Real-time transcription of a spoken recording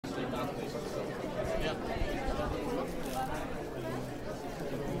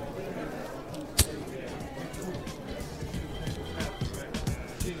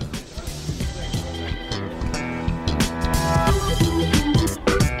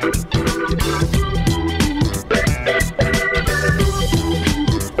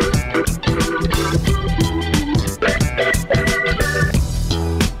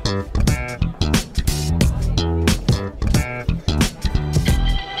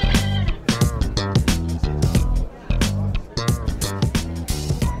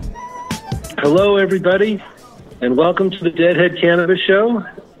Hello, everybody, and welcome to the Deadhead Cannabis Show.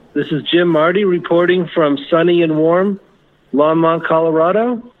 This is Jim Marty reporting from sunny and warm Longmont,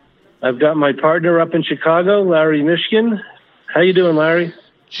 Colorado. I've got my partner up in Chicago, Larry Mishkin. How you doing, Larry?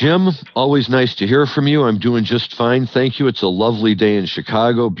 Jim, always nice to hear from you. I'm doing just fine, thank you. It's a lovely day in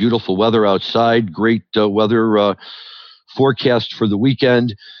Chicago, beautiful weather outside, great weather forecast for the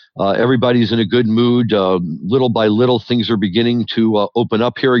weekend. Everybody's in a good mood. Little by little, things are beginning to open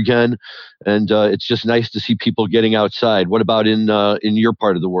up here again, and it's just nice to see people getting outside. What about in your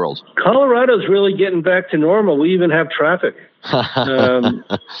part of the world? Colorado's really getting back to normal. We even have traffic.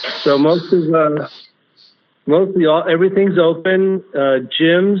 So mostly everything's open.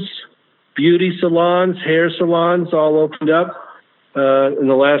 Gyms, beauty salons, hair salons all opened up in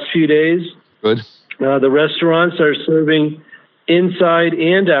the last few days. Good. The restaurants are serving inside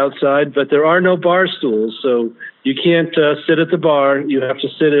and outside, but there are no bar stools, so you can't sit at the bar. You have to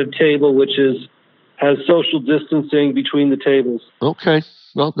sit at a table which has social distancing between the tables. Okay.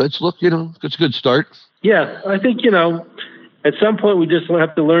 Well, that's a good start. Yeah, I think, at some point we just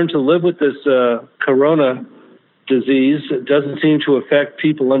have to learn to live with this corona disease. It doesn't seem to affect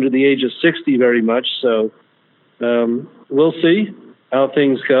people under the age of 60 very much, so we'll see how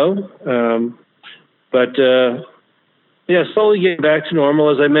things go. Yeah, slowly getting back to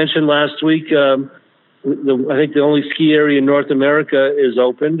normal. As I mentioned last week, I think the only ski area in North America is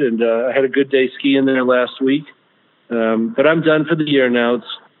opened, and I had a good day skiing there last week. But I'm done for the year now. It's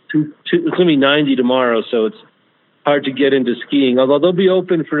going to be 90 tomorrow, so it's hard to get into skiing, although they'll be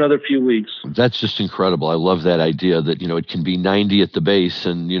open for another few weeks. That's just incredible. I love that idea that, it can be 90 at the base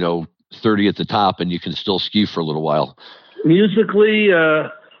and, 30 at the top, and you can still ski for a little while. Musically,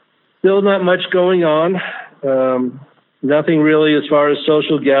 still not much going on. Nothing really as far as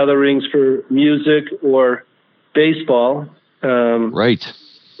social gatherings for music or baseball. Right.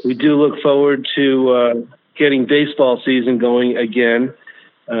 We do look forward to getting baseball season going again.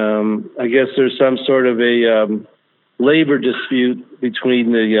 I guess there's some sort of a labor dispute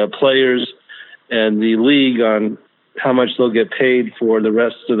between the players and the league on how much they'll get paid for the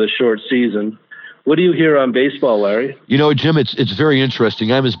rest of the short season. What do you hear on baseball, Larry? Jim, it's very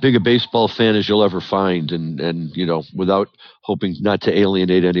interesting. I'm as big a baseball fan as you'll ever find. And without hoping not to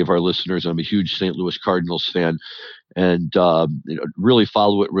alienate any of our listeners, I'm a huge St. Louis Cardinals fan and really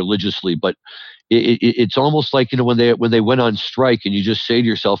follow it religiously. But it's almost like, when they went on strike and you just say to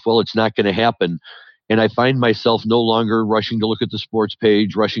yourself, well, it's not going to happen. And I find myself no longer rushing to look at the sports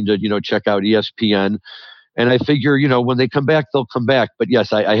page, rushing to, check out ESPN. And I figure, when they come back, they'll come back. But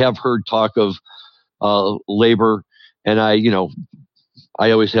yes, I have heard talk of labor, and I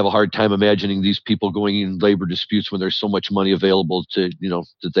always have a hard time imagining these people going in labor disputes when there's so much money available to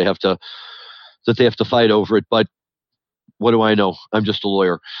that they have to fight over it. But what do I know? I'm just a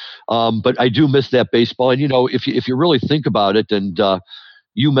lawyer. But I do miss that baseball. And if you really think about it, and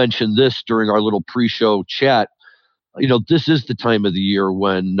you mentioned this during our little pre-show chat, this is the time of the year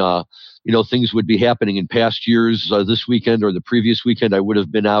when things would be happening. In past years, this weekend or the previous weekend, I would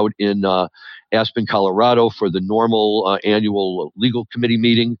have been out in Aspen, Colorado for the normal annual legal committee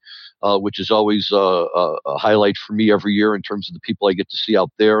meeting, which is always a highlight for me every year in terms of the people I get to see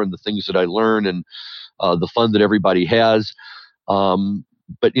out there and the things that I learn and the fun that everybody has.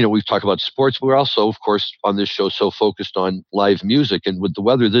 But, we've talked about sports, but we're also, of course, on this show so focused on live music. And with the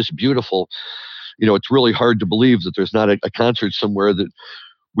weather this beautiful, it's really hard to believe that there's not a concert somewhere that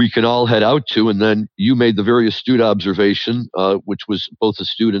we can all head out to. And then you made the very astute observation, which was both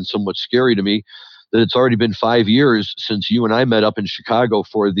astute and somewhat scary to me, that it's already been 5 years since you and I met up in Chicago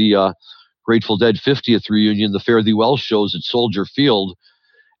for the Grateful Dead 50th reunion, the Fare Thee Well shows at Soldier Field.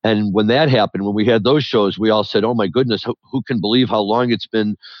 And when that happened, when we had those shows, we all said, oh my goodness, who can believe how long it's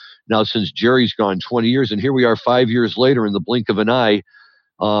been now since Jerry's gone, 20 years. And here we are 5 years later in the blink of an eye.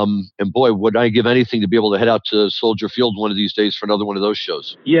 And boy, would I give anything to be able to head out to Soldier Field one of these days for another one of those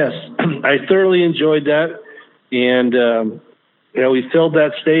shows. Yes, I thoroughly enjoyed that. And, we filled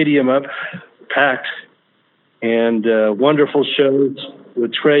that stadium up, packed, and wonderful shows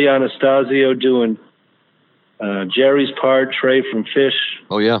with Trey Anastasio doing Jerry's part, Trey from Fish.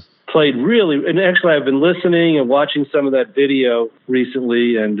 Oh, yeah. played really, and actually I've been listening and watching some of that video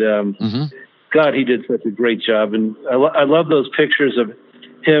recently, and God, he did such a great job. And I love those pictures of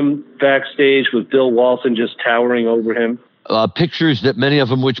him backstage with Bill Walton just towering over him. Pictures that many of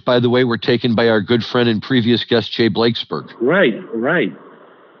them, which by the way, were taken by our good friend and previous guest, Jay Blakesberg. Right.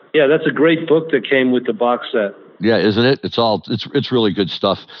 Yeah, that's a great book that came with the box set. Yeah, isn't it? It's really good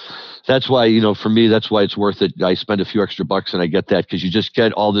stuff. That's why, for me, that's why it's worth it. I spend a few extra bucks and I get that, because you just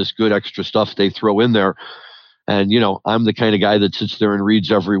get all this good extra stuff they throw in there. And, I'm the kind of guy that sits there and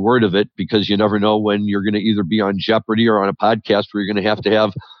reads every word of it, because you never know when you're going to either be on Jeopardy or on a podcast where you're going to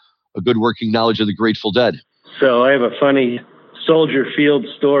have a good working knowledge of the Grateful Dead. So I have a funny Soldier Field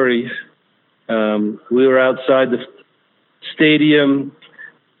story. We were outside the stadium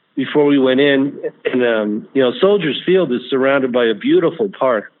before we went in, and Soldiers Field is surrounded by a beautiful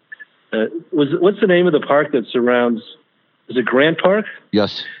park. What's the name of the park that surrounds? Is it Grant Park?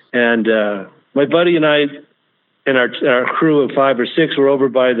 Yes. And my buddy and I and our crew of 5 or 6 were over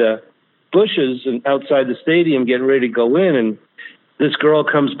by the bushes and outside the stadium getting ready to go in, and this girl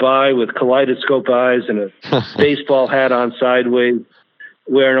comes by with kaleidoscope eyes and a baseball hat on sideways,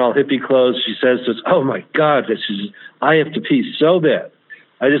 wearing all hippie clothes. She says to us, "Oh my God, I have to pee so bad.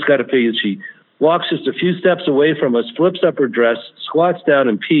 I just got to pee." And she walks just a few steps away from us, flips up her dress, squats down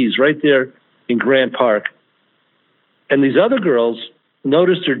and pees right there in Grant Park. And these other girls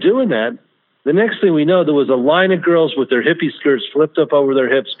noticed her doing that. The next thing we know, there was a line of girls with their hippie skirts flipped up over their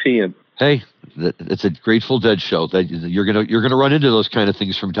hips peeing. Hey, it's a Grateful Dead show. That you're gonna run into those kind of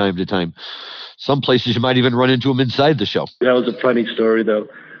things from time to time. Some places you might even run into them inside the show. That was a funny story, though.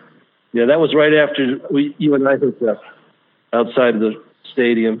 Yeah, that was right after you and I hooked up outside of the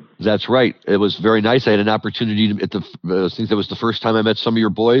stadium. That's right. It was very nice. I had an opportunity I think that was the first time I met some of your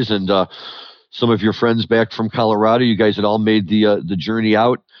boys and some of your friends back from Colorado. You guys had all made the journey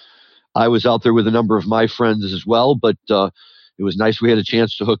out. I was out there with a number of my friends as well, but it was nice. We had a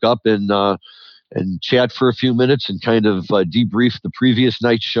chance to hook up and chat for a few minutes and kind of debrief the previous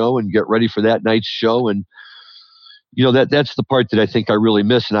night's show and get ready for that night's show. And that's the part that I think I really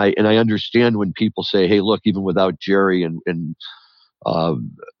miss. And I understand when people say, "Hey, look, even without Jerry and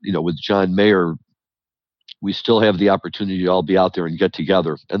with John Mayer, we still have the opportunity to all be out there and get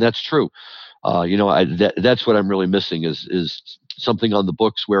together." And that's true. That's what I'm really missing is something on the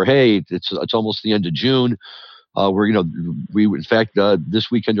books where, hey, it's almost the end of June. We in fact this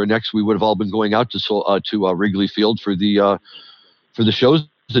weekend or next we would have all been going out to Wrigley Field for the shows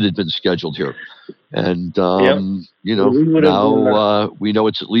that had been scheduled here, and now we know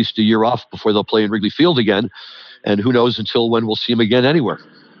it's at least a year off before they'll play in Wrigley Field again, and who knows until when we'll see them again anywhere.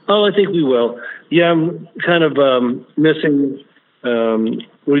 Oh, I think we will. Yeah, I'm kind of missing.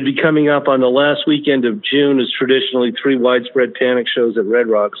 We'd be coming up on the last weekend of June, is traditionally 3 Widespread Panic shows at Red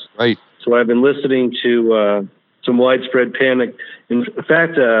Rocks. Right. So I've been listening to some Widespread Panic. In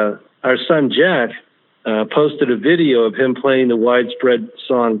fact, our son Jack posted a video of him playing the Widespread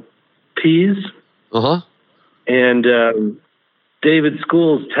song "Peas." And David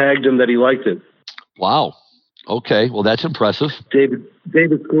Schools tagged him that he liked it. Wow. Okay, well, that's impressive.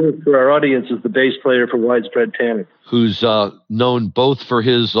 David Schools, for our audience, is the bass player for Widespread Panic, who's known both for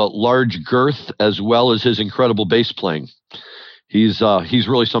his large girth as well as his incredible bass playing. He's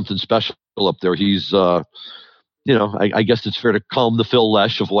really something special up there. He's, I guess it's fair to call him the Phil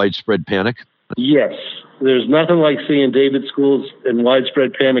Lesh of Widespread Panic. Yes, there's nothing like seeing David Schools in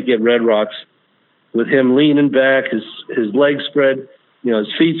Widespread Panic at Red Rocks, with him leaning back, his legs spread, his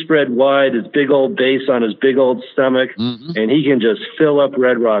feet spread wide, his big old bass on his big old stomach, and he can just fill up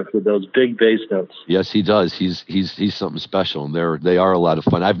Red Rocks with those big bass notes. Yes, he does. He's something special, and they are a lot of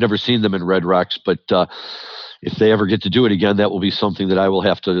fun. I've never seen them in Red Rocks, but if they ever get to do it again, that will be something that I will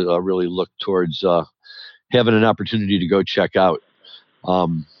have to really look towards having an opportunity to go check out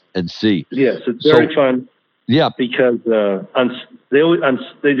and see. Yes, it's very fun. Yeah, because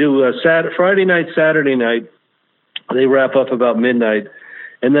they do Friday night, Saturday night. They wrap up about midnight.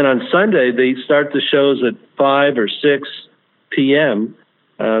 And then on Sunday, they start the shows at 5 or 6 p.m.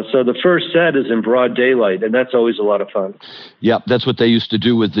 So the first set is in broad daylight, and that's always a lot of fun. Yeah, that's what they used to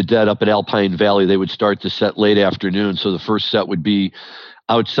do with the Dead up at Alpine Valley. They would start the set late afternoon, so the first set would be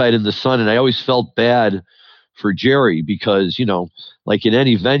outside in the sun. And I always felt bad for Jerry because, like in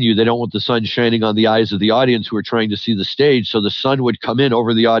any venue, they don't want the sun shining on the eyes of the audience who are trying to see the stage. So the sun would come in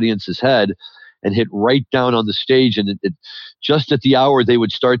over the audience's head and hit right down on the stage. And just at the hour they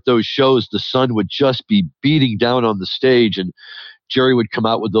would start those shows, the sun would just be beating down on the stage. And Jerry would come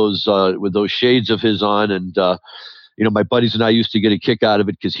out with those shades of his on. And, my buddies and I used to get a kick out of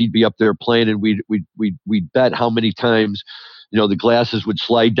it because he'd be up there playing and we'd bet how many times the glasses would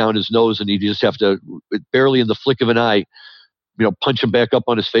slide down his nose, and he'd just have to, barely in the flick of an eye, punch him back up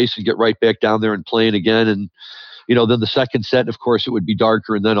on his face and get right back down there and playing again. And then the second set, of course, it would be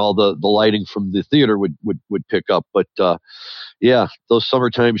darker, and then all the lighting from the theater would pick up. But yeah, those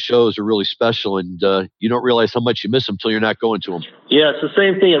summertime shows are really special, and you don't realize how much you miss them until you're not going to them. Yeah, it's the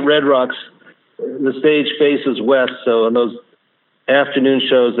same thing at Red Rocks. The stage faces west, so on those afternoon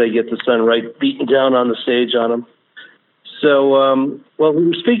shows, they get the sun right beating down on the stage on them. So, well, we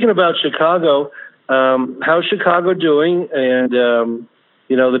were speaking about Chicago. How's Chicago doing? And,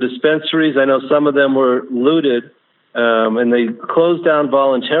 the dispensaries, I know some of them were looted, and they closed down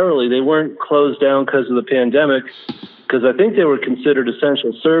voluntarily. They weren't closed down because of the pandemic, because I think they were considered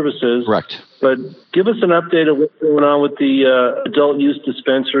essential services. Correct. But give us an update of what's going on with the adult use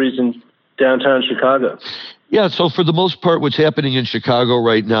dispensaries in downtown Chicago. Yeah, so for the most part, what's happening in Chicago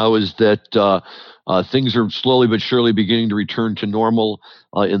right now is that things are slowly but surely beginning to return to normal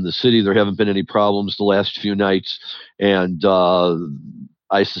in the city. There haven't been any problems the last few nights, and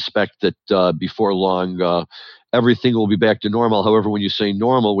I suspect that before long, everything will be back to normal. However, when you say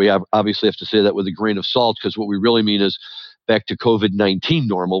normal, we obviously have to say that with a grain of salt, because what we really mean is back to COVID-19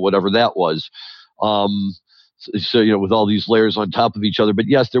 normal, whatever that was. So, with all these layers on top of each other. But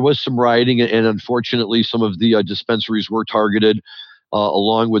yes, there was some rioting, and unfortunately, some of the dispensaries were targeted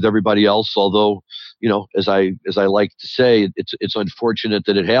along with everybody else. Although, as I like to say, it's unfortunate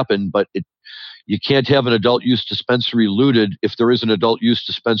that it happened, but you can't have an adult use dispensary looted if there is an adult use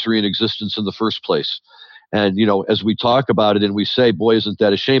dispensary in existence in the first place. And, as we talk about it and we say, boy, isn't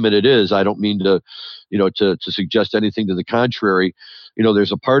that a shame? And it is. I don't mean to, to suggest anything to the contrary.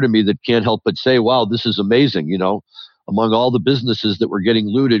 There's a part of me that can't help but say, wow, this is amazing. Among all the businesses that were getting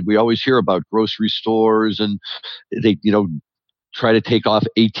looted, we always hear about grocery stores, and they, try to take off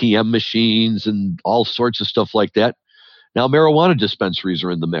ATM machines and all sorts of stuff like that. Now marijuana dispensaries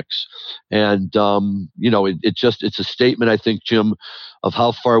are in the mix. And, it's a statement, I think, Jim, of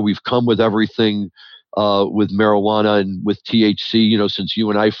how far we've come with everything with marijuana and with THC, since you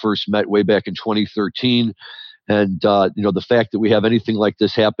and I first met way back in 2013. And, the fact that we have anything like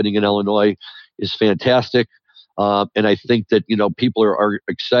this happening in Illinois is fantastic. And I think that, people are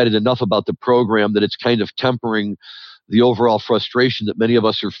excited enough about the program that it's kind of tempering the overall frustration that many of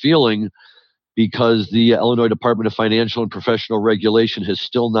us are feeling, because the Illinois Department of Financial and Professional Regulation has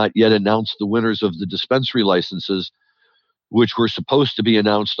still not yet announced the winners of the dispensary licenses, which were supposed to be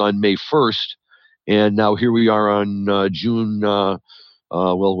announced on May 1st. And now here we are on June,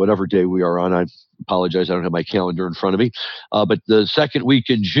 whatever day we are on. I apologize, I don't have my calendar in front of me. But the second week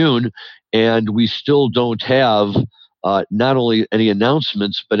in June, and we still don't have not only any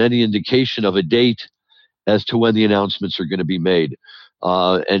announcements, but any indication of a date as to when the announcements are going to be made.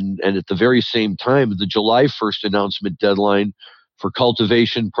 And at the very same time, the July 1st announcement deadline for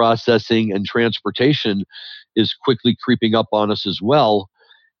cultivation, processing, and transportation is quickly creeping up on us as well.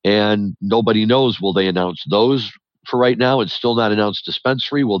 And nobody knows, will they announce those for right now? It's still not announced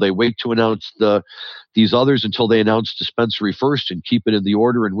dispensary. Will they wait to announce these others until they announce dispensary first and keep it in the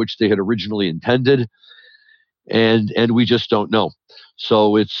order in which they had originally intended? And we just don't know.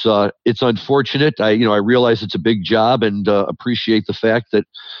 So it's unfortunate. I realize it's a big job, and appreciate the fact that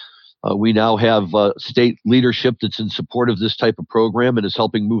we now have state leadership that's in support of this type of program and is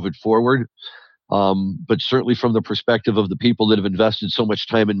helping move it forward. But certainly from the perspective of the people that have invested so much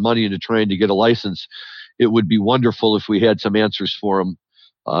time and money into trying to get a license, it would be wonderful if we had some answers for them,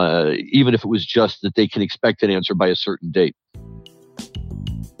 even if it was just that they can expect an answer by a certain date.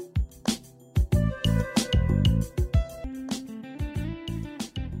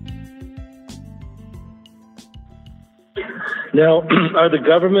 Now, are the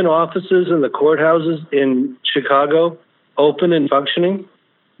government offices and the courthouses in Chicago open and functioning?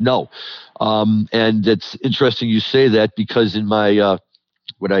 No. And it's interesting you say that, because in my,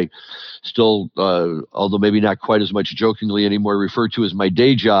 what I still, although maybe not quite as much jokingly anymore, refer to as my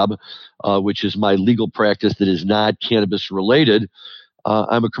day job, which is my legal practice that is not cannabis related,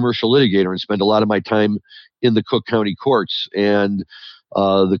 I'm a commercial litigator and spend a lot of my time in the Cook County courts. And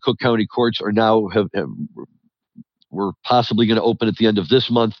the Cook County courts are now we're possibly going to open at the end of this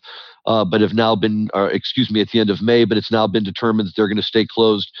month, but have now been, at the end of May, but it's now been determined that they're going to stay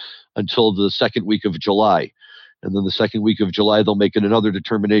closed until the second week of July. And then the second week of July, they'll make another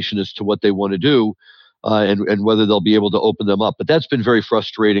determination as to what they want to do, and whether they'll be able to open them up. But that's been very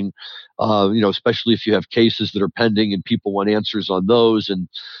frustrating, especially if you have cases that are pending and people want answers on those, and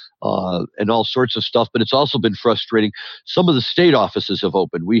all sorts of stuff. But it's also been frustrating. Some of the state offices have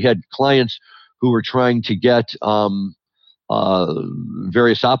opened. We had clients who were trying to get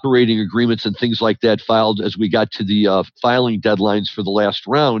various operating agreements and things like that filed as we got to the filing deadlines for the last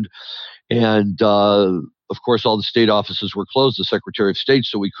round. And of course, all the state offices were closed, the Secretary of State,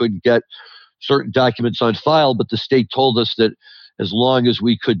 so we couldn't get certain documents on file. But the state told us that as long as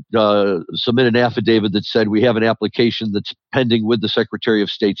we could submit an affidavit that said we have an application that's pending with the Secretary of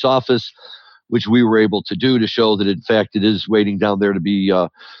State's office, which we were able to do to show that, in fact, it is waiting down there to be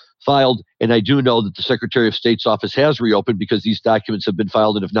filed. And I do know that the Secretary of State's office has reopened because these documents have been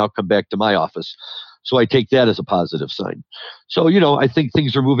filed and have now come back to my office. So I take that as a positive sign. So, I think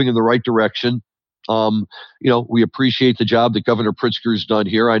things are moving in the right direction. We appreciate the job that Governor Pritzker's done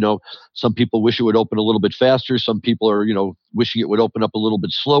here. I know some people wish it would open a little bit faster. Some people are, wishing it would open up a little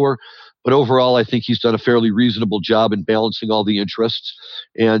bit slower. But overall, I think he's done a fairly reasonable job in balancing all the interests.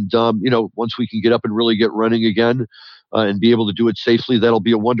 And, once we can get up and really get running again and be able to do it safely, that'll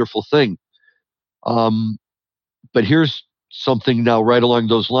be a wonderful thing. But here's something now right along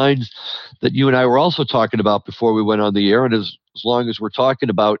those lines that you and I were also talking about before we went on the air. And as long as we're talking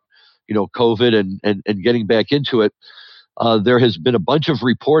about, COVID and getting back into it, there has been a bunch of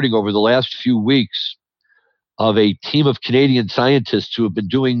reporting over the last few weeks of a team of Canadian scientists who have been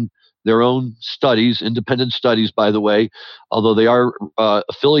doing their own studies, independent studies, by the way, although they are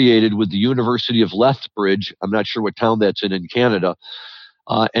affiliated with the University of Lethbridge. I'm not sure what town that's in Canada.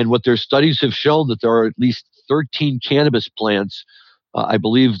 And what their studies have shown that there are at least 13 cannabis plants, I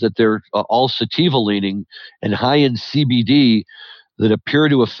believe that they're all sativa leaning and high in CBD, that appear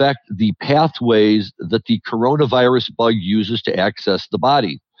to affect the pathways that the coronavirus bug uses to access the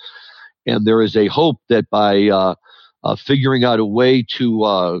body. And there is a hope that by figuring out a way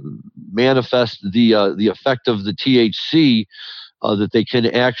to manifest the effect of the THC, that they can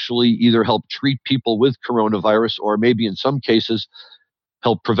actually either help treat people with coronavirus or maybe in some cases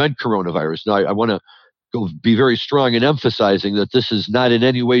help prevent coronavirus. Now, I want to be very strong in emphasizing that this is not in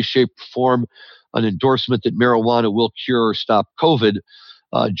any way, shape, or form an endorsement that marijuana will cure or stop COVID,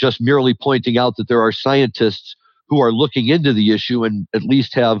 just merely pointing out that there are scientists who are looking into the issue and at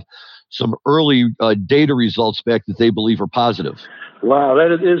least have some early data results back that they believe are positive. Wow,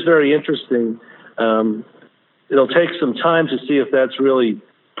 that is very interesting. It'll take some time to see if that's really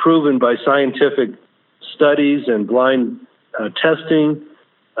proven by scientific studies and blind testing.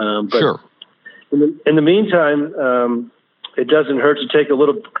 But sure. In the meantime, it doesn't hurt to take a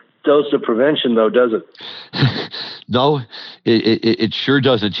little dose of prevention, though, does it? No, it sure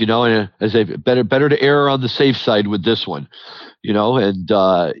doesn't. And as I better to err on the safe side with this one. And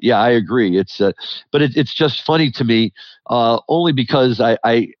yeah, I agree. But it's just funny to me, only because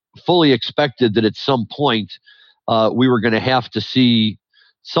I fully expected that at some point we were going to have to see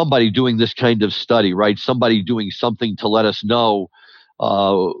somebody doing this kind of study, right? Somebody doing something to let us know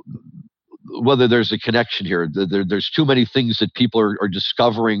whether there's a connection here. There's too many things that people are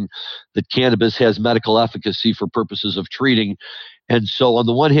discovering that cannabis has medical efficacy for purposes of treating. And so on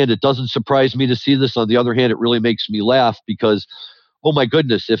the one hand, it doesn't surprise me to see this. On the other hand, it really makes me laugh because, oh my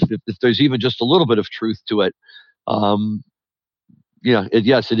goodness, if there's even just a little bit of truth to it,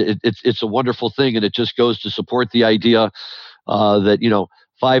 it's a wonderful thing. And it just goes to support the idea that,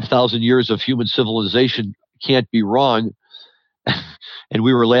 5,000 years of human civilization can't be wrong. And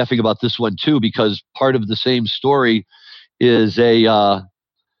we were laughing about this one too, because part of the same story is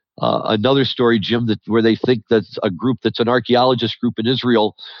another story, Jim, where they think that a group that's an archaeologist group in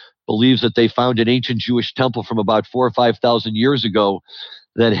Israel believes that they found an ancient Jewish temple from about 4,000 or 5,000 years ago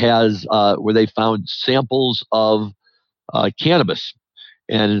that has where they found samples of cannabis.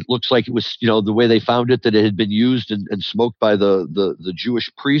 And it looks like it was, the way they found it, that it had been used and smoked by the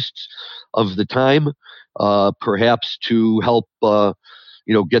Jewish priests of the time, perhaps to help,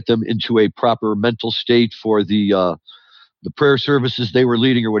 get them into a proper mental state for the prayer services they were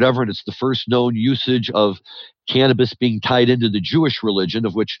leading or whatever. And it's the first known usage of cannabis being tied into the Jewish religion,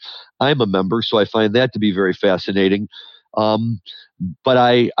 of which I'm a member. So I find that to be very fascinating. But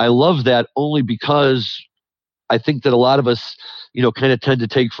I love that only because I think that a lot of us, kind of tend to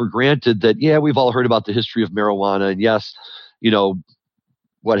take for granted that, yeah, we've all heard about the history of marijuana. And yes,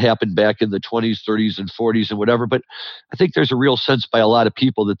 what happened back in the 20s, 30s, and 40s and whatever. But I think there's a real sense by a lot of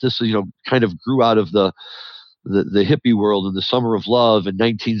people that this, kind of grew out of the hippie world and the Summer of Love in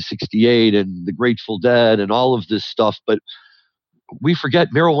 1968 and the Grateful Dead and all of this stuff. But we forget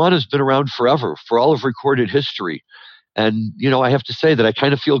marijuana has been around forever, for all of recorded history. And, I have to say that I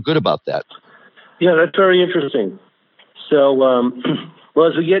kind of feel good about that. Yeah, that's very interesting. So, well,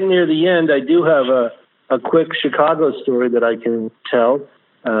 as we get near the end, I do have a quick Chicago story that I can tell.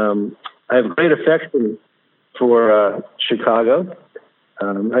 I have great affection for Chicago.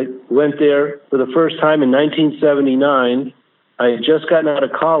 I went there for the first time in 1979 I had just gotten out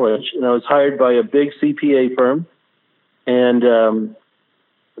of college, and I was hired by a big CPA firm, and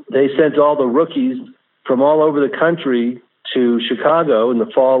they sent all the rookies from all over the country to Chicago in the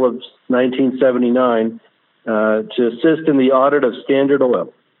fall of 1979 to assist in the audit of Standard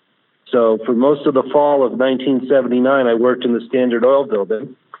Oil. So for most of the fall of 1979, I worked in the Standard Oil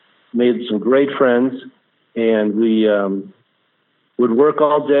building, made some great friends, and we would work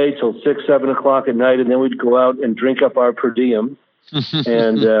all day till 6, 7 o'clock at night, and then we'd go out and drink up our per diem.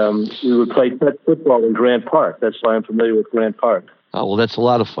 And we would play touch football in Grant Park. That's why I'm familiar with Grant Park. Oh, well, that's a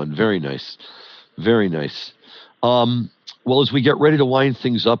lot of fun. Very nice. Very nice. Well, as we get ready to wind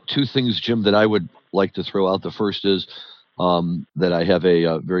things up, two things, Jim, that I would like to throw out. The first is that I have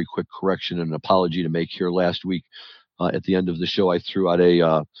a very quick correction and an apology to make here. Last week at the end of the show, I threw out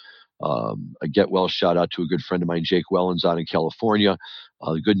a get well shout out to a good friend of mine, Jake Wellens, out in California.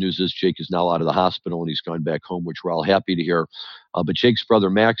 The good news is Jake is now out of the hospital and he's gone back home, which we're all happy to hear. But Jake's brother,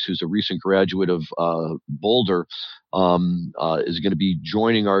 Max, who's a recent graduate of Boulder, is going to be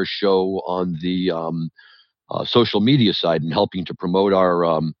joining our show on the social media side and helping to promote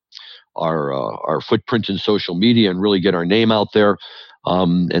our footprint in social media and really get our name out there.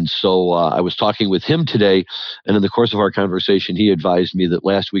 And so I was talking with him today, and in the course of our conversation, he advised me that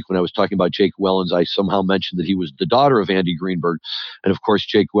last week when I was talking about Jake Wellens, I somehow mentioned that he was the daughter of Andy Greenberg. And of course,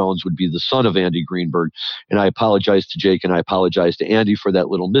 Jake Wellens would be the son of Andy Greenberg. And I apologize to Jake and I apologize to Andy for that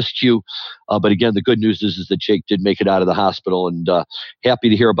little miscue. But again, the good news is that Jake did make it out of the hospital, and happy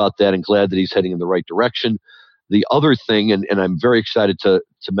to hear about that and glad that he's heading in the right direction. The other thing, and I'm very excited to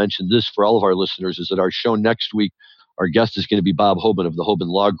mention this for all of our listeners, is that our show next week, our guest is going to be Bob Hoban of the Hoban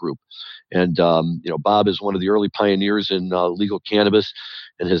Law Group. And, Bob is one of the early pioneers in legal cannabis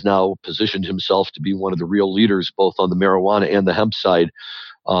and has now positioned himself to be one of the real leaders, both on the marijuana and the hemp side.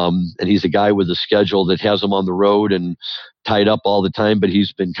 And he's a guy with a schedule that has him on the road and tied up all the time, but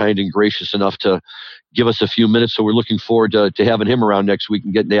he's been kind and gracious enough to give us a few minutes. So we're looking forward to having him around next week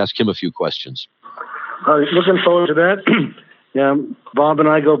and getting to ask him a few questions. Looking forward to that. Yeah, Bob and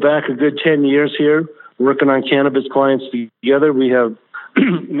I go back a good 10 years here, working on cannabis clients together. We have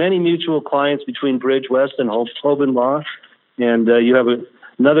many mutual clients between Bridge West and Hoban Law. And you have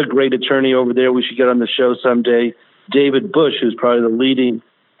another great attorney over there we should get on the show someday, David Bush, who's probably the leading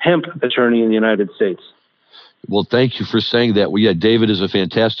hemp attorney in the United States. Well, thank you for saying that. Well, yeah, David is a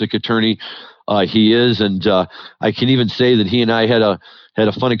fantastic attorney. He is, and I can even say that he and I had a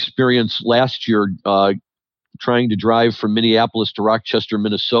fun experience last year trying to drive from Minneapolis to Rochester,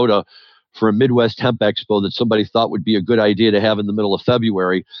 Minnesota for a Midwest Hemp Expo that somebody thought would be a good idea to have in the middle of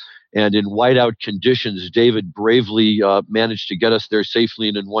February. And in whiteout conditions, David bravely managed to get us there safely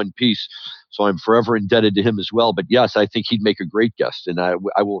and in one piece. So I'm forever indebted to him as well. But yes, I think he'd make a great guest, and I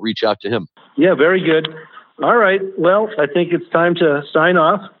will reach out to him. Yeah, very good. All right. Well, I think it's time to sign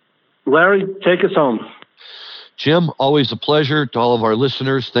off. Larry, take us home. Jim, always a pleasure. To all of our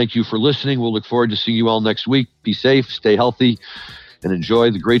listeners, thank you for listening. We'll look forward to seeing you all next week. Be safe, stay healthy, and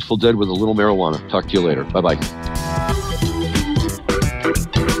enjoy the Grateful Dead with a little marijuana. Talk to you later. Bye-bye.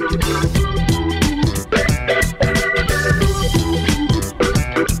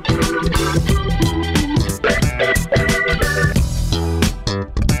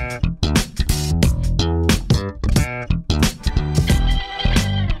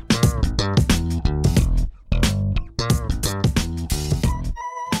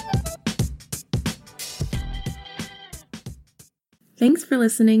 Thanks for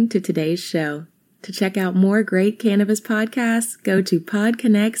listening to today's show. To check out more great cannabis podcasts, go to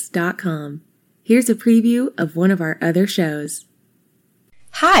podconnects.com. Here's a preview of one of our other shows.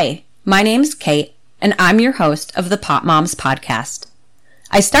 Hi, my name's Kate, and I'm your host of the Pop Moms Podcast.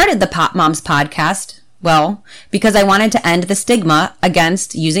 I started the Pop Moms Podcast, because I wanted to end the stigma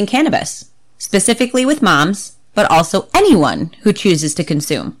against using cannabis, specifically with moms, but also anyone who chooses to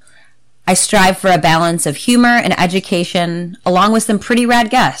consume. I strive for a balance of humor and education, along with some pretty rad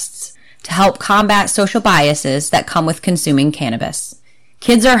guests, to help combat social biases that come with consuming cannabis.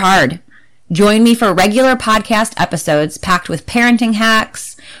 Kids are hard. Join me for regular podcast episodes packed with parenting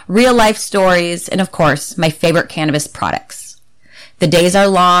hacks, real-life stories, and of course, my favorite cannabis products. The days are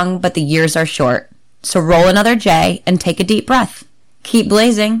long, but the years are short. So roll another J and take a deep breath. Keep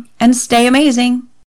blazing and stay amazing.